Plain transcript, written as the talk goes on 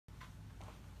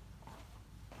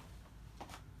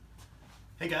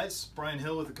Hey guys, Brian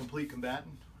Hill with The Complete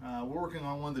Combatant. We're working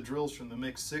on one of the drills from the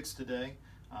Mix 6 today.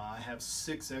 I have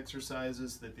 6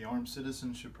 exercises that the armed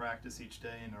citizen should practice each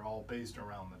day, and they're all based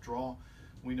around the draw.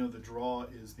 We know the draw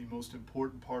is the most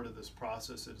important part of this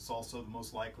process. It's also the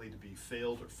most likely to be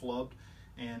failed or flubbed,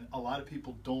 and a lot of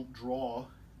people don't draw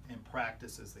and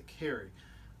practice as they carry.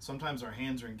 Sometimes our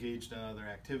hands are engaged in other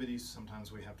activities.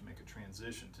 Sometimes we have to make a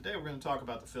transition. Today we're going to talk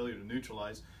about the failure to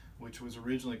neutralize, which was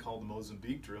originally called the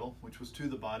Mozambique drill, which was to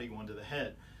the body, one to the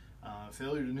head.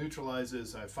 Failure to neutralize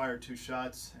is I fired 2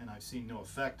 shots and I've seen no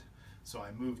effect, so I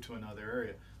moved to another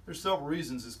area. There's several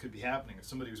reasons this could be happening. If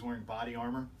somebody was wearing body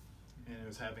armor and it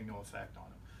was having no effect on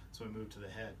them, so I moved to the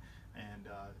head. And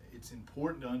it's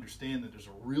important to understand that there's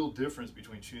a real difference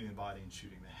between shooting the body and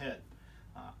shooting the head.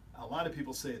 A lot of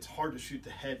people say it's hard to shoot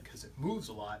the head because it moves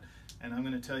a lot, and I'm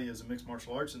going to tell you as a mixed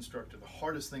martial arts instructor, the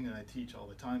hardest thing that I teach all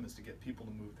the time is to get people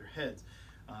to move their heads.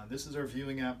 This is our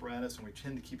viewing apparatus, and we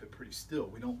tend to keep it pretty still.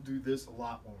 We don't do this a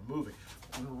lot when we're moving.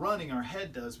 When we're running, our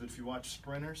head does, but if you watch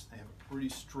sprinters, they have a pretty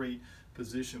straight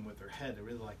position with their head. They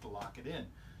really like to lock it in.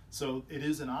 So it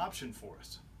is an option for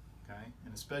us, okay?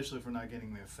 And especially if we're not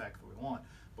getting the effect that we want.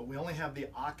 But we only have the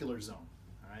ocular zone,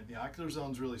 all right? The ocular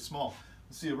zone is really small.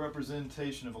 See a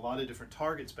representation of a lot of different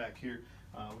targets back here.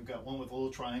 We've got one with a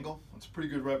little triangle. It's a pretty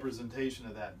good representation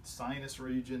of that sinus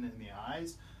region in the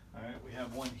eyes. All right, we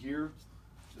have one here.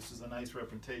 This is a nice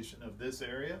representation of this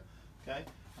area. Okay,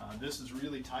 this is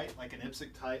really tight, like an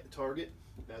IPSC target.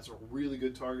 That's a really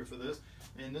good target for this.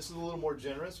 And this is a little more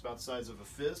generous, about the size of a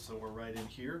fist, so we're right in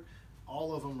here.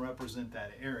 All of them represent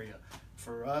that area.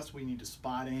 For us, we need to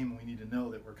spot aim, and we need to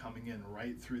know that we're coming in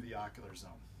right through the ocular zone.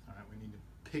 All right, we need to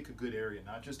pick a good area,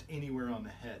 not just anywhere on the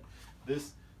head.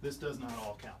 This does not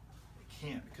all count. It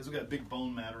can't, because we've got big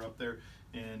bone matter up there,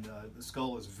 and the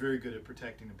skull is very good at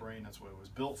protecting the brain. That's what it was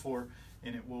built for,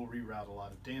 and it will reroute a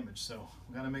lot of damage. So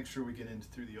we've got to make sure we get into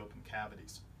through the open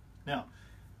cavities. Now,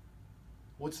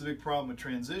 what's the big problem with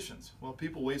transitions? Well,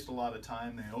 people waste a lot of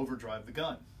time. They overdrive the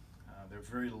gun. They're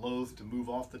very loath to move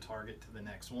off the target to the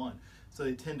next one. So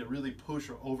they tend to really push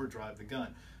or overdrive the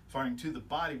gun. Firing to the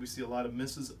body, we see a lot of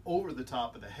misses over the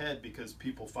top of the head because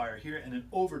people fire here and then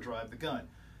overdrive the gun.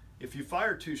 If you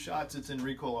fire 2 shots, it's in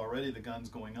recoil already, the gun's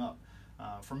going up.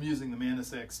 From using the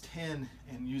Manus X10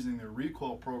 and using their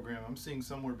recoil program, I'm seeing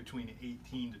somewhere between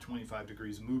 18 to 25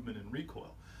 degrees movement in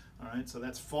recoil. All right, so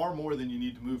that's far more than you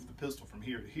need to move the pistol from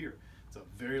here to here. It's a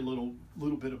very little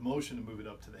bit of motion to move it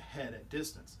up to the head at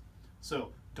distance.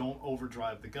 So don't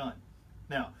overdrive the gun.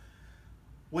 Now,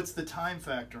 what's the time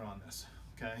factor on this?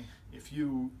 Okay, if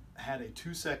you had a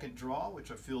 2-second draw,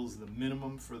 which I feel is the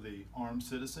minimum for the armed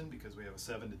citizen because we have a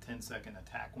 7 to 10 second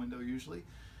attack window usually,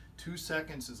 2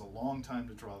 seconds is a long time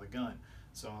to draw the gun.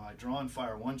 So I draw and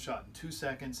fire 1 shot in 2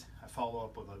 seconds. I follow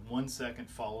up with a 1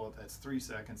 second follow-up. That's 3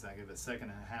 seconds. I give a 1.5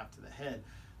 seconds to the head.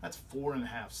 That's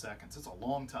 4.5 seconds. It's a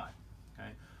long time.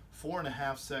 Okay,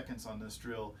 4.5 seconds on this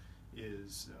drill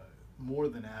is more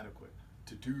than adequate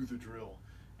to do the drill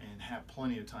and have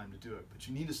plenty of time to do it. But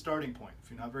you need a starting point. If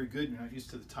you're not very good, you're not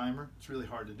used to the timer, it's really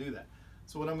hard to do that.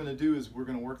 So what I'm going to do is we're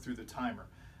going to work through the timer.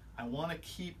 I want to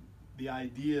keep the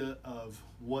idea of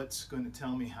what's going to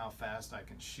tell me how fast I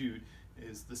can shoot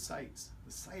is the sights.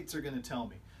 The sights are going to tell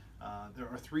me. There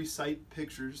are 3 sight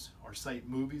pictures, or sight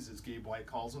movies as Gabe White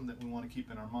calls them, that we want to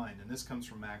keep in our mind. And this comes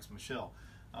from Max Michel.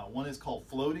 One is called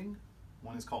floating,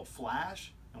 one is called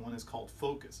flash, and one is called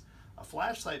focus. A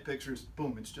flash sight picture is,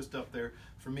 boom, it's just up there.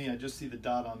 For me, I just see the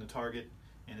dot on the target,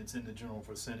 and it's in the general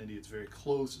vicinity. It's very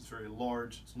close, it's very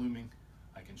large, it's looming.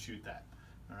 I can shoot that,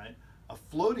 all right? A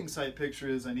floating sight picture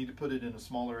is I need to put it in a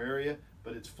smaller area,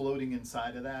 but it's floating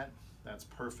inside of that. That's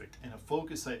perfect. And a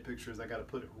focus sight picture is I got to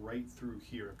put it right through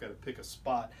here. I've got to pick a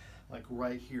spot like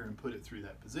right here and put it through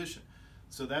that position.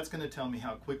 So that's going to tell me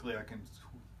how quickly I can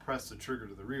press the trigger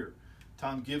to the rear.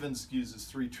 Tom Givens uses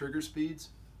 3 trigger speeds.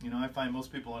 You know, I find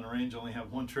most people on a range only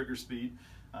have 1 trigger speed.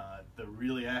 The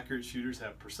really accurate shooters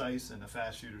have precise, and the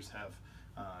fast shooters have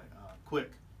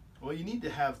quick. Well, you need to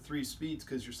have 3 speeds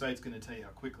because your sight's going to tell you how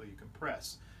quickly you can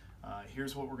press.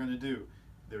 Here's what we're going to do.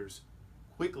 There's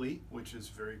quickly, which is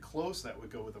very close. That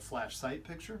would go with a flash sight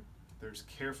picture. There's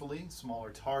carefully, smaller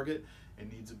target.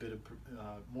 It needs a bit of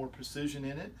more precision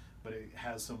in it, but it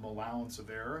has some allowance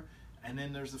of error. And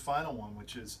then there's the final one,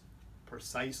 which is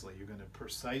precisely. You're going to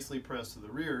precisely press to the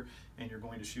rear, and you're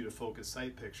going to shoot a focus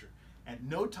sight picture. At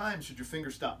no time should your finger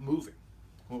stop moving.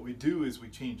 What we do is we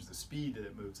change the speed that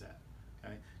it moves at.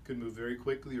 Okay? Could move very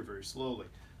quickly or very slowly.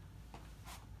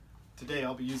 Today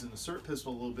I'll be using the SIRT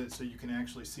pistol a little bit so you can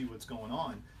actually see what's going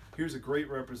on. Here's a great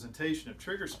representation of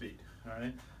trigger speed. All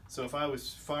right? So if I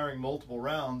was firing multiple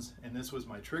rounds and this was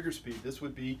my trigger speed, this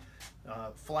would be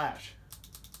flash.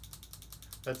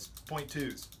 That's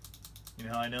 0.2s. You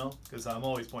know how I know? Because I'm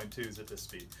always 0.2s at this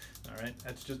speed. All right,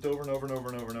 that's just over and over and over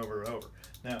and over and over and over.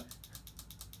 Now,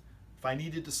 if I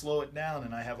needed to slow it down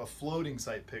and I have a floating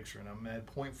sight picture and I'm at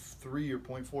 0.3 or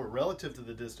 0.4 relative to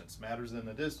the distance, matters in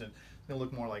the distance, it's going to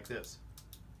look more like this.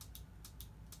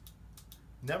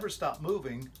 Never stop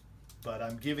moving, but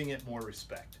I'm giving it more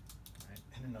respect. Right?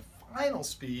 And then the final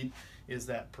speed is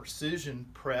that precision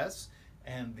press,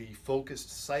 and the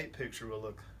focused sight picture will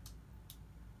look.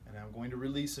 And I'm going to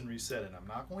release and reset it. I'm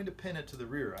not going to pin it to the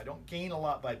rear. I don't gain a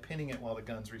lot by pinning it while the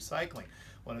gun's recycling.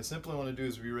 What I simply want to do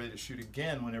is be ready to shoot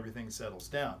again when everything settles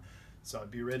down. So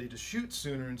I'd be ready to shoot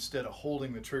sooner instead of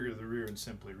holding the trigger to the rear and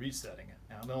simply resetting it.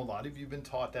 Now, I know a lot of you have been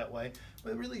taught that way,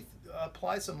 but really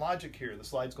apply some logic here. The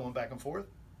slide's going back and forth.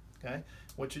 Okay,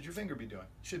 what should your finger be doing?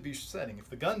 It should be setting. If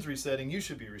the gun's resetting, you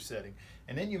should be resetting.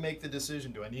 And then you make the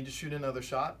decision, do I need to shoot another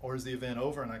shot, or is the event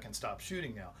over and I can stop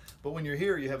shooting now? But when you're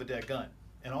here, you have a dead gun.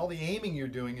 And all the aiming you're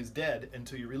doing is dead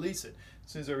until you release it.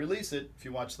 As soon as I release it, if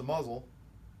you watch the muzzle,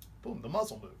 boom, the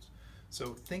muzzle moves.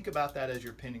 So think about that as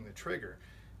you're pinning the trigger.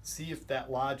 See if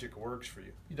that logic works for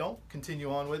you. You don't,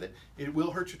 continue on with it. It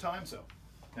will hurt your time so.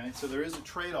 Okay? So there is a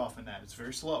trade-off in that. It's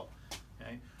very slow.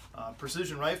 Okay?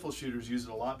 Precision rifle shooters use it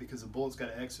a lot because the bullet's got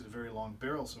to exit a very long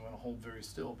barrel, so we want to hold very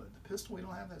still. But the pistol, we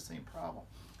don't have that same problem.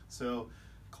 So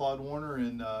Claude Warner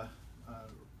and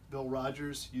Bill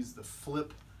Rogers use the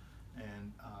flip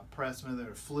and press method,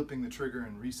 or flipping the trigger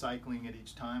and recycling it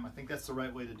each time. I think that's the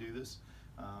right way to do this.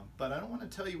 But I don't want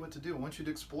to tell you what to do. I want you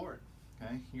to explore it.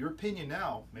 Okay? Your opinion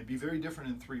now may be very different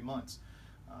in 3 months.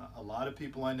 A lot of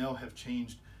people I know have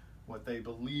changed what they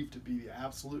believe to be the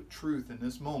absolute truth in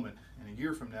this moment, and a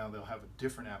year from now they'll have a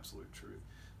different absolute truth.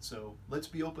 So let's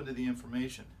be open to the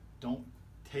information. Don't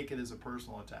take it as a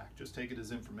personal attack. Just take it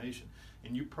as information,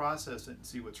 and you process it and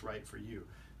see what's right for you.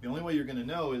 The only way you're going to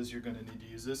know is you're going to need to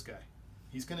use this guy.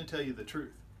 He's going to tell you the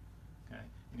truth, okay?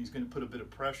 And he's going to put a bit of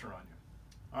pressure on you.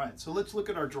 All right, so let's look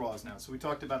at our draws now. So we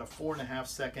talked about a 4.5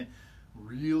 second,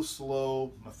 real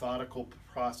slow, methodical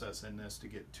process in this to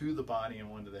get to the body and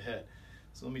one to the head.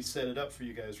 So let me set it up for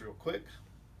you guys real quick.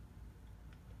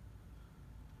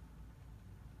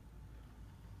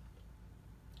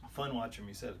 Fun watching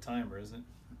me set a timer, isn't it?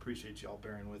 I appreciate y'all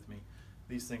bearing with me.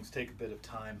 These things take a bit of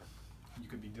time. You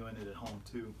could be doing it at home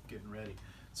too, getting ready.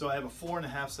 So I have a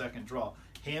 4.5 second draw.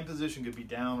 Hand position could be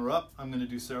down or up. I'm going to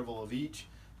do several of each.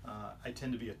 I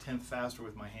tend to be a tenth faster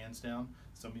with my hands down.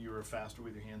 Some of you are faster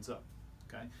with your hands up.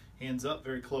 Okay, hands up,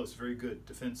 very close, very good,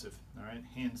 defensive. All right,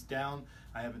 hands down,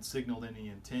 I haven't signaled any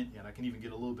intent yet. I can even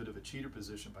get a little bit of a cheater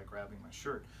position by grabbing my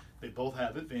shirt. They both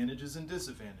have advantages and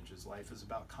disadvantages. Life is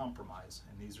about compromise,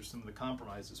 and these are some of the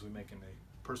compromises we make in the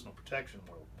personal protection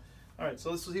world. All right,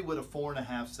 so let's see what a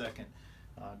 4.5 second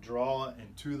draw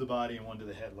and to the body and one to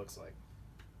the head looks like.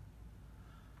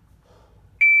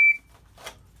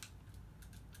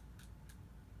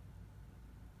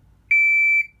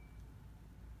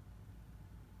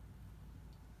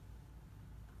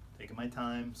 Taking my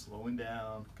time, slowing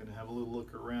down, gonna have a little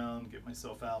look around, get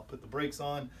myself out, put the brakes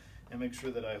on, and make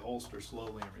sure that I holster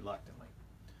slowly and reluctantly.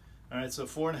 All right, so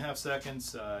 4.5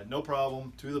 seconds, no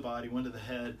problem, to the body, one to the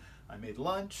head. I made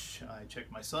lunch, I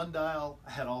checked my sundial, I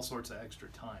had all sorts of extra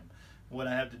time. What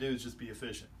I have to do is just be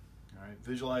efficient. All right,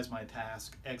 visualize my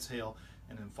task, exhale,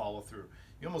 and then follow through.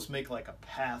 You almost make like a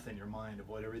path in your mind of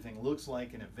what everything looks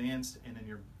like in advance, and then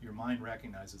your mind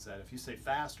recognizes that. If you say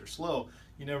fast or slow,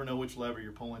 you never know which lever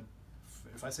you're pulling.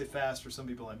 If I say fast, for some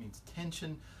people that means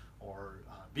tension or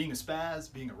being a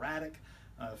spaz, being erratic.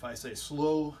 If I say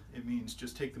slow, it means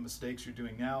just take the mistakes you're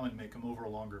doing now and make them over a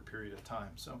longer period of time.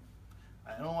 So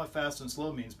I don't know what fast and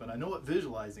slow means, but I know what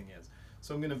visualizing is.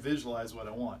 So I'm going to visualize what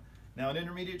I want. Now an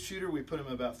intermediate shooter, we put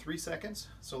them about 3 seconds.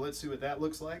 So let's see what that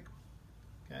looks like.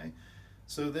 Okay.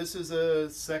 So this is a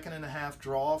 1.5 second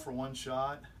draw for one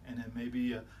shot, and then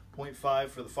maybe a 0.5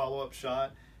 for the follow-up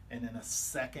shot, and then a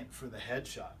second for the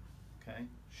headshot. Okay,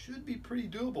 should be pretty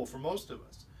doable for most of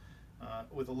us.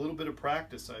 With a little bit of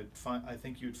practice, I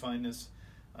think you'd find this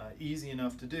easy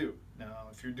enough to do. Now,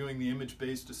 if you're doing the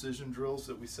image-based decision drills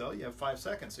that we sell, you have 5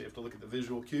 seconds. So you have to look at the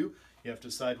visual cue, you have to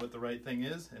decide what the right thing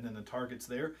is, and then the target's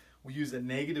there. We use a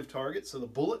negative target, so the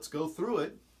bullets go through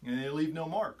it, and they leave no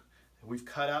mark. We've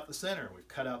cut out the center, we've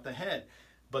cut out the head,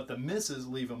 but the misses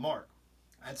leave a mark.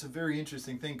 That's a very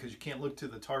interesting thing because you can't look to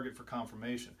the target for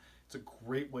confirmation. It's a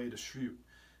great way to shoot.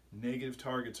 Negative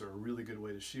targets are a really good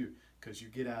way to shoot because you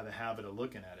get out of the habit of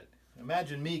looking at it.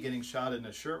 Imagine me getting shot in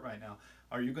a shirt right now.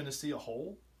 Are you going to see a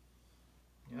hole?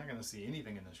 You're not going to see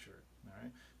anything in this shirt. All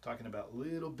right, talking about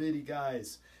little bitty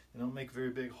guys They don't make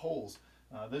very big holes.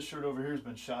 This shirt over here has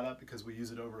been shot up because we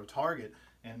use it over a target,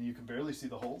 and you can barely see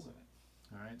the holes in it.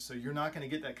 All right, so you're not going to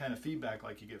get that kind of feedback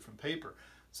like you get from paper.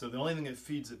 So the only thing that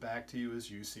feeds it back to you is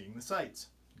you seeing the sights.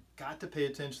 You've got to pay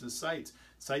attention to the sights.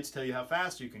 Sights tell you how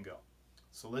fast you can go.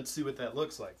 So let's see what that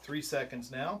looks like. 3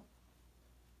 seconds now.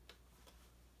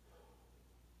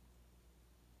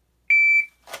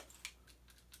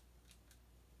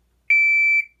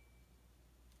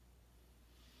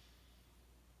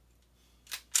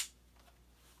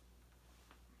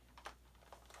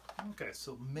 Okay,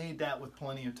 so made that with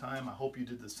plenty of time. I hope you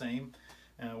did the same.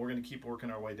 We're going to keep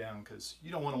working our way down because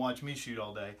you don't want to watch me shoot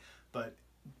all day, but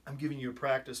I'm giving you a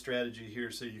practice strategy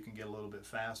here so you can get a little bit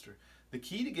faster. The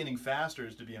key to getting faster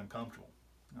is to be uncomfortable.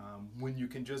 When you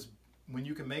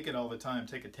can make it all the time,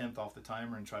 take a tenth off the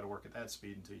timer and try to work at that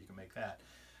speed until you can make that.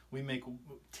 We make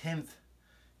tenth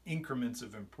increments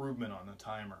of improvement on the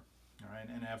timer. All right,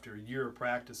 and after a year of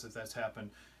practice, if that's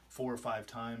happened 4 or 5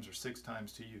 times or 6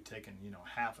 times to you, taking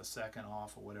half a second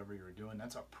off or whatever you're doing,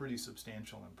 that's a pretty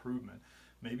substantial improvement.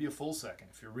 Maybe a full second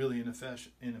if you're really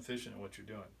inefficient at what you're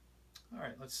doing. All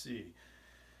right, let's see.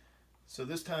 So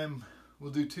this time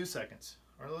we'll do 2 seconds,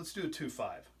 or let's do a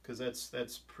 2.5 because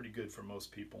that's pretty good for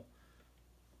most people.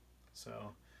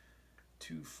 So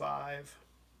 2.5.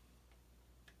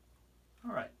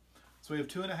 All right, so we have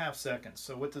 2.5 seconds.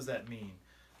 So what does that mean?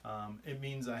 It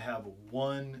means I have a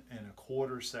 1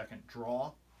 1/4 second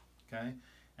draw, okay,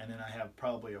 and then I have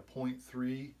probably a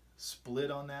 0.3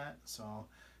 split on that. So,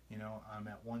 I'm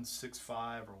at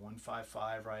 1.65 or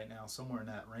 1.55 right now, somewhere in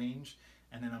that range.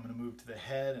 And then I'm going to move to the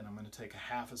head, and I'm going to take a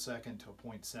half a second to a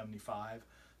 0.75,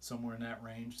 somewhere in that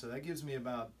range. So that gives me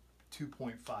about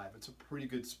 2.5. It's a pretty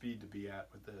good speed to be at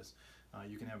with this.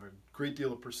 You can have a great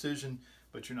deal of precision,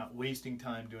 but you're not wasting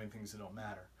time doing things that don't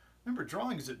matter. Remember,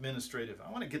 drawing is administrative.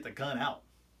 I want to get the gun out.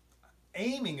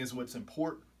 Aiming is what's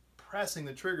important. Pressing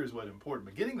the trigger is what's important.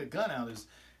 But getting the gun out is,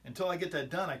 until I get that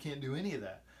done, I can't do any of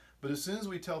that. But as soon as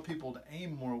we tell people to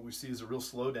aim more, what we see is a real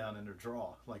slowdown in their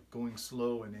draw. Like going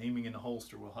slow and aiming in the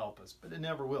holster will help us, but it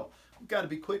never will. We've got to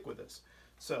be quick with this.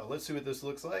 So let's see what this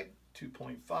looks like.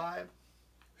 2.5.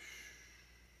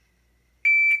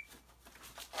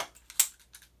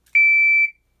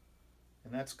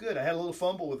 And that's good. I had a little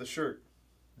fumble with the shirt.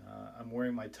 I'm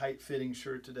wearing my tight-fitting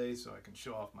shirt today so I can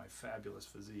show off my fabulous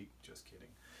physique. Just kidding.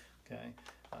 Okay,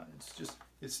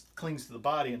 it clings to the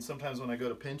body, and sometimes when I go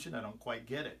to pinch it, I don't quite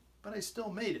get it, but I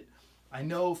still made it. I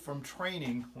know from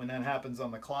training when that happens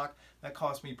on the clock, that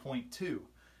cost me 0.2,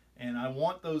 and I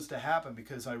want those to happen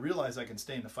because I realize I can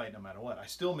stay in the fight no matter what. I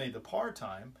still made the par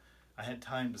time. I had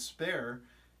time to spare,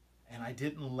 and I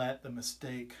didn't let the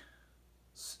mistake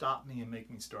stop me and make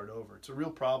me start over. It's a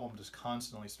real problem to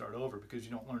constantly start over because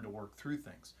you don't learn to work through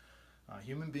things.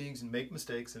 Human beings make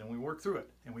mistakes, and then we work through it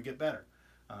and we get better.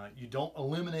 You don't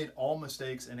eliminate all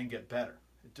mistakes and then get better.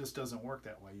 It just doesn't work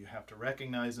that way. You have to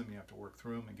recognize them, you have to work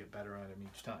through them and get better at them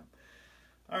each time.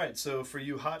 All right, so for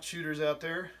you hot shooters out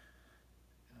there,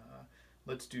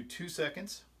 let's do 2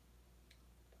 seconds.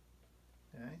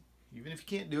 Okay, even if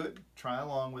you can't do it, try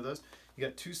along with us. You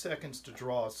got 2 seconds to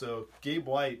draw. So Gabe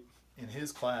White, in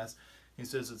his class, he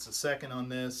says it's a second on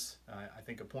this, I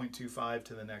think a 0.25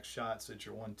 to the next shot, so it's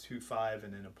your 1.25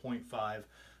 and then a 0.5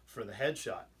 for the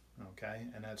headshot, okay,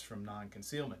 and that's from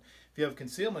non-concealment. If you have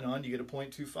concealment on, you get a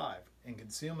 0.25, and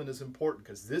concealment is important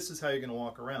because this is how you're going to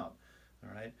walk around,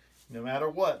 all right? No matter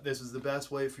what, this is the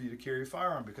best way for you to carry a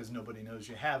firearm because nobody knows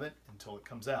you have it until it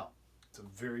comes out. It's a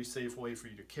very safe way for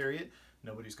you to carry it.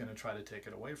 Nobody's going to try to take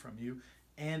it away from you,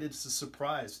 and it's a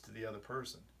surprise to the other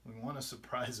person. We want to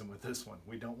surprise them with this one.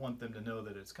 We don't want them to know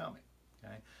that it's coming.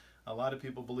 Okay? A lot of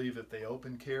people believe if they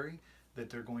open carry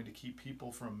that they're going to keep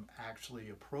people from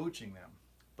actually approaching them.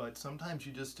 But sometimes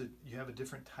you have a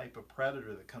different type of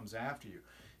predator that comes after you.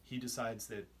 He decides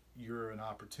that you're an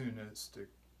opportunistic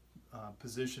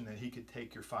position that he could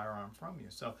take your firearm from you.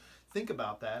 So think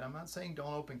about that. I'm not saying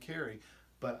don't open carry,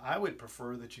 but I would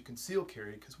prefer that you conceal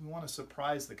carry because we want to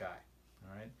surprise the guy.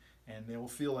 All right? And they will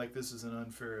feel like this is an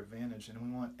unfair advantage, and we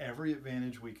want every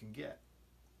advantage we can get,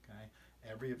 okay?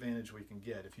 Every advantage we can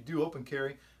get. If you do open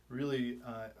carry, really,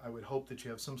 I would hope that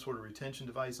you have some sort of retention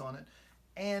device on it,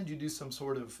 and you do some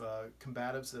sort of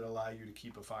combatives that allow you to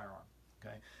keep a firearm,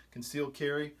 okay? Concealed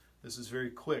carry, this is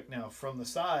very quick. Now, from the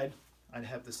side, I'd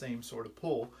have the same sort of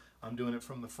pull. I'm doing it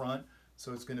from the front,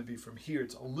 so it's going to be from here.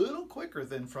 It's a little quicker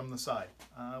than from the side.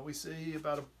 We see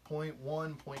about a 0.1,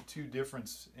 0.2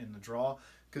 difference in the draw,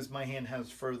 because my hand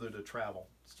has further to travel.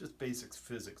 It's just basic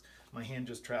physics. My hand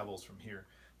just travels from here.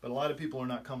 But a lot of people are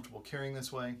not comfortable carrying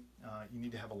this way. You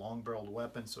need to have a long-barreled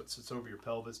weapon so it sits over your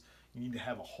pelvis. You need to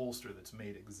have a holster that's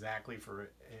made exactly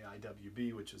for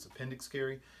AIWB, which is appendix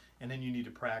carry, and then you need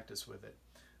to practice with it.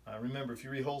 Remember, if you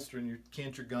reholster and you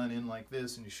cant your gun in like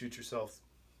this and you shoot yourself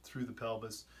through the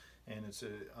pelvis, and it's a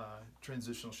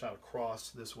transitional shot across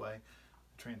this way,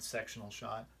 a transectional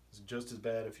shot, it's just as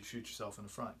bad if you shoot yourself in the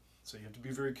front. So you have to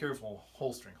be very careful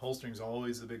holstering. Holstering is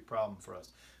always the big problem for us.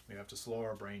 We have to slow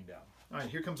our brain down. All right,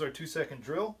 here comes our 2-second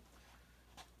drill.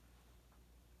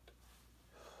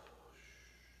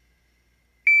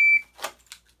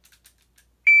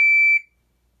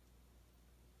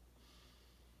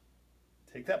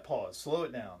 Take that pause, slow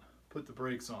it down, put the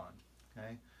brakes on,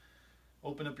 okay?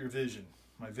 Open up your vision.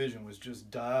 My vision was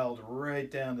just dialed right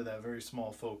down to that very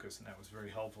small focus, and that was very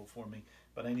helpful for me,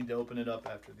 but I need to open it up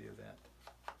after the event.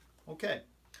 Okay,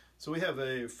 so we have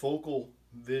a focal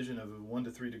vision of 1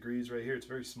 to 3 degrees right here. It's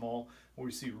very small, where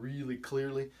we see really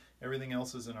clearly. Everything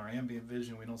else is in our ambient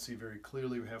vision. We don't see very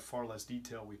clearly. We have far less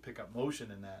detail. We pick up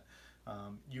motion in that.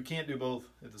 You can't do both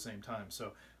at the same time,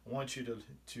 so I want you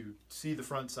to see the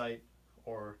front sight,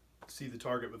 or see the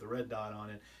target with a red dot on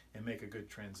it, and make a good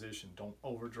transition. Don't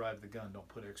overdrive the gun. Don't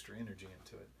put extra energy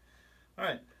into it. All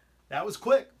right, that was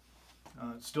quick.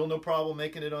 Still no problem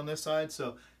making it on this side.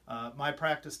 So my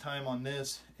practice time on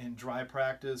this in dry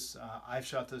practice, I've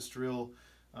shot this drill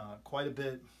quite a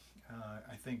bit.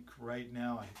 I think right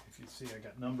now, if you see, I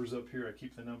got numbers up here. I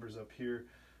keep the numbers up here.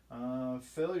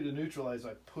 Failure to neutralize,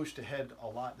 I pushed ahead a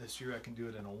lot this year. I can do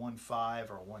it in a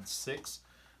 1.5 or a 1.6.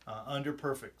 Under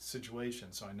perfect situation,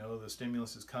 so I know the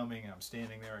stimulus is coming, I'm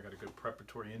standing there, I got a good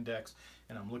preparatory index,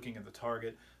 and I'm looking at the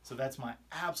target. So that's my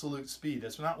absolute speed.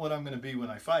 That's not what I'm going to be when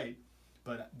I fight,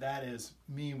 but that is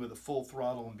me with a full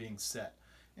throttle and being set.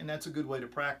 And that's a good way to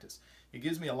practice. It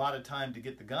gives me a lot of time to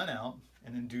get the gun out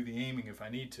and then do the aiming if I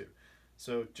need to.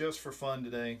 So just for fun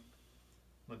today,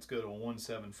 let's go to a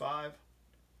 1.75.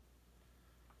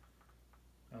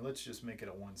 Now let's just make it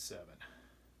a 1.7.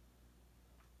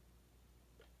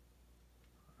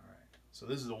 So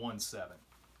this is a 1.7,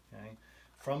 okay?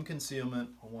 From concealment,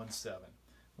 a 1.7.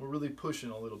 We're really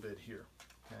pushing a little bit here,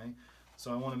 okay?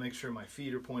 So I want to make sure my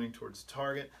feet are pointing towards the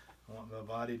target. I want my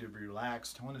body to be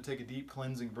relaxed. I want to take a deep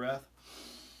cleansing breath.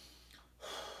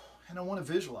 And I want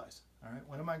to visualize, all right?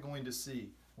 What am I going to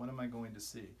see? What am I going to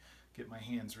see? Get my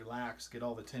hands relaxed, get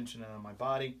all the tension out of my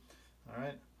body, all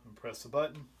right? And press the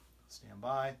button, stand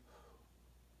by.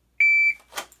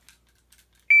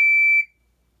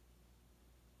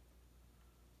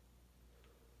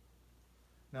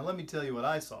 Now let me tell you what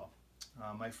I saw.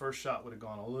 My first shot would have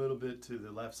gone a little bit to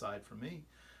the left side for me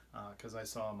because I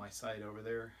saw my sight over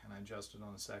there, and I adjusted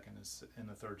on the second, and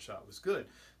the third shot was good.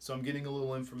 So I'm getting a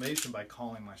little information by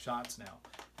calling my shots now,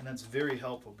 and that's very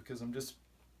helpful because I'm just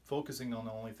focusing on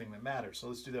the only thing that matters. So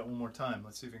let's do that one more time.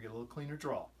 Let's see if we can get a little cleaner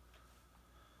draw.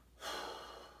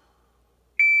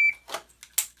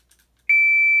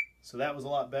 So that was a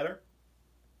lot better.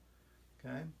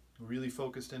 Okay. Really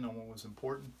focused in on what was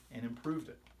important and improved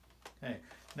it. Okay,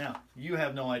 now you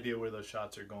have no idea where those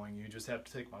shots are going. You just have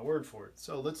to take my word for it.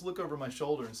 So let's look over my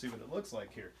shoulder and see what it looks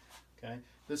like here. Okay,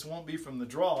 this won't be from the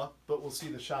draw, but we'll see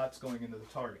the shots going into the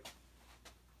target.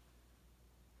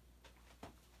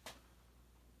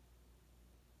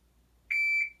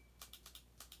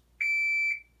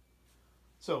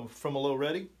 So from a low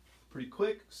ready, pretty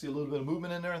quick. See a little bit of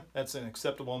movement in there. That's an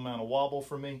acceptable amount of wobble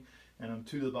for me. And I'm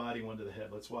to the body, one to the head.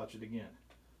 Let's watch it again.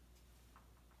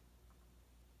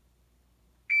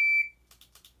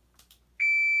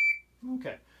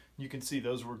 Okay, you can see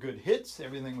those were good hits.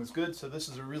 Everything was good. So this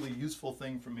is a really useful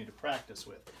thing for me to practice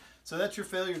with. So that's your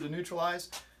failure to neutralize.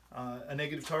 A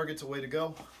negative target's a way to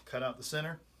go. Cut out the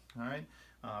center. All right.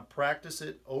 Practice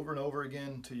it over and over again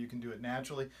until you can do it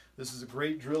naturally. This is a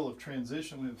great drill of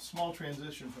transition. We have a small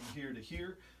transition from here to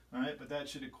here. All right, but that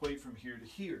should equate from here to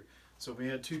here. So if we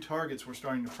had 2 targets, we're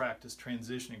starting to practice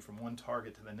transitioning from one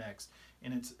target to the next.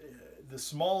 And it's the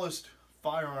smallest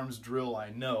firearms drill I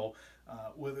know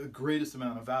with the greatest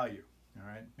amount of value. All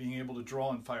right, being able to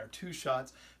draw and fire 2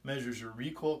 shots measures your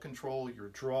recoil control, your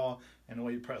draw, and the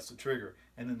way you press the trigger.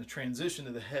 And then the transition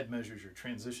to the head measures your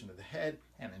transition to the head.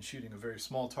 And then shooting a very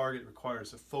small target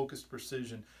requires a focused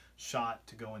precision shot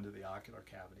to go into the ocular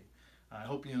cavity. I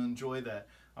hope you enjoy that.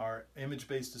 Our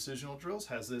image-based decisional drills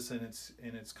has this in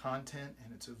its content,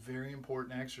 and it's a very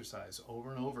important exercise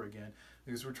over and over again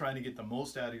because we're trying to get the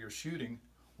most out of your shooting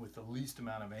with the least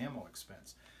amount of ammo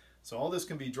expense. So all this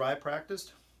can be dry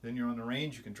practiced. Then you're on the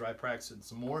range, you can dry practice it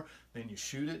some more. Then you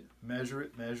shoot it, measure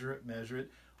it, measure it, measure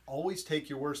it. Always take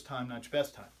your worst time, not your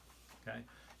best time. Okay?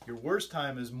 Your worst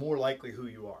time is more likely who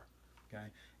you are. Okay?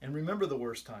 And remember the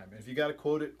worst time. If you got to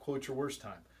quote it, quote your worst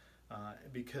time.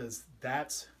 Because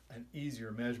that's an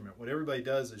easier measurement. What everybody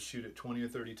does is shoot it 20 or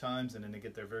 30 times, and then they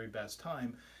get their very best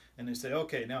time, and they say,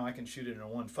 okay, now I can shoot it in a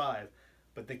 1.5,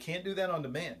 but they can't do that on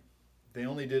demand. They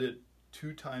only did it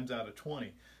 2 times out of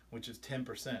 20, which is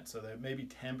 10%. So that maybe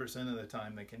 10% of the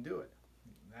time they can do it.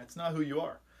 That's not who you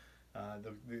are.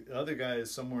 The other guy is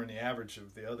somewhere in the average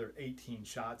of the other 18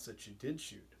 shots that you did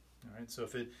shoot. All right. So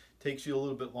if it takes you a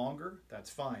little bit longer, that's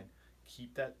fine.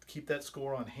 Keep that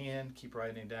score on hand. Keep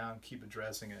writing it down. Keep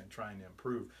addressing it and trying to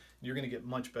improve. You're going to get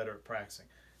much better at practicing.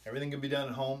 Everything can be done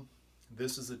at home.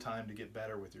 This is the time to get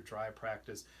better with your dry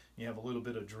practice. You have a little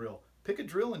bit of drill. Pick a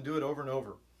drill and do it over and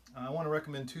over. I want to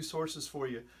recommend 2 sources for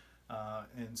you,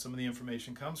 and some of the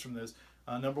information comes from this.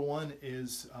 Number one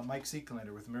is Mike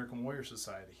Seeklander with American Warrior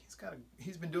Society.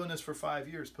 He's been doing this for 5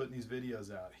 years, putting these videos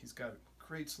out. He's got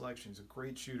great selection. He's a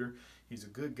great shooter. He's a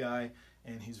good guy,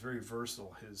 and he's very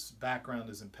versatile. His background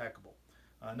is impeccable.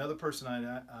 Another person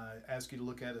I ask you to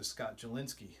look at is Scott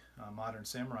Jelinski, Modern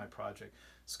Samurai Project.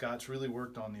 Scott's really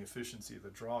worked on the efficiency of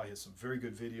the draw. He has some very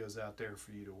good videos out there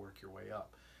for you to work your way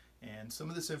up. And some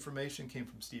of this information came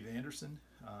from Steve Anderson.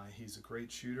 He's a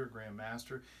great shooter,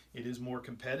 grandmaster. It is more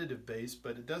competitive based,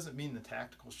 but it doesn't mean the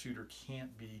tactical shooter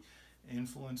can't be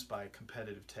influenced by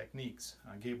competitive techniques.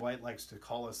 Gabe White likes to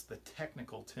call us the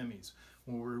technical Timmies,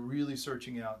 when we're really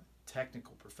searching out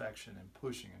technical perfection and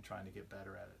pushing and trying to get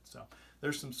better at it. So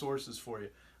there's some sources for you.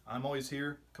 I'm always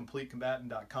here,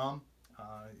 CompleteCombatant.com.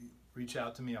 Reach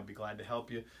out to me. I'll be glad to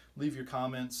help you. Leave your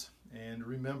comments, and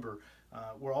remember,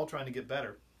 we're all trying to get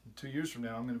better. 2 years from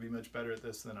now, I'm going to be much better at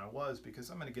this than I was,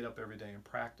 because I'm going to get up every day and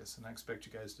practice, and I expect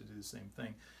you guys to do the same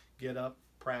thing. Get up,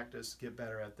 practice, get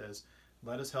better at this.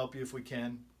 Let us help you if we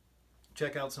can.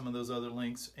 Check out some of those other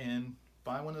links and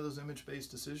buy one of those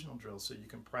image-based decisional drills so you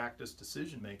can practice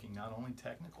decision-making, not only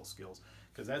technical skills,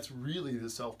 because that's really the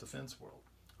self-defense world.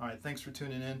 All right, thanks for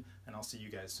tuning in, and I'll see you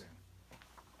guys soon.